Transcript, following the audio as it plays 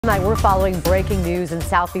Tonight, we're following breaking news in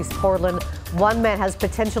southeast Portland. One man has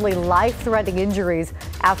potentially life-threatening injuries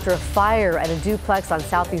after a fire at a duplex on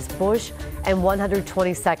Southeast Bush and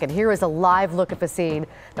 122nd. Here is a live look at the scene.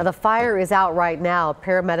 Now, the fire is out right now.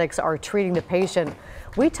 Paramedics are treating the patient.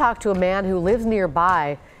 We talked to a man who lives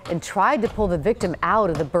nearby and tried to pull the victim out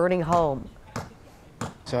of the burning home.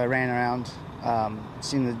 So I ran around,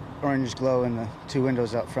 seen the orange glow in the two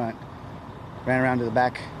windows up front, ran around to the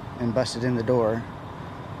back and busted in the door.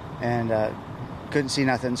 And couldn't see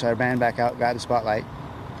nothing, so I ran back out, got the spotlight,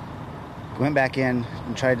 went back in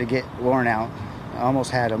and tried to get Warren out. I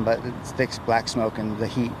almost had him, but it's thick black smoke and the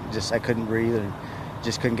heat, I couldn't breathe and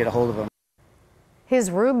just couldn't get a hold of him.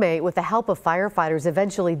 His roommate, with the help of firefighters,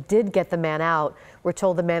 eventually did get the man out. We're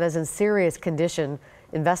told the man is in serious condition.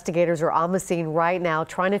 Investigators are on the scene right now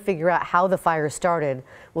trying to figure out how the fire started.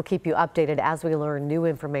 We'll keep you updated as we learn new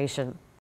information.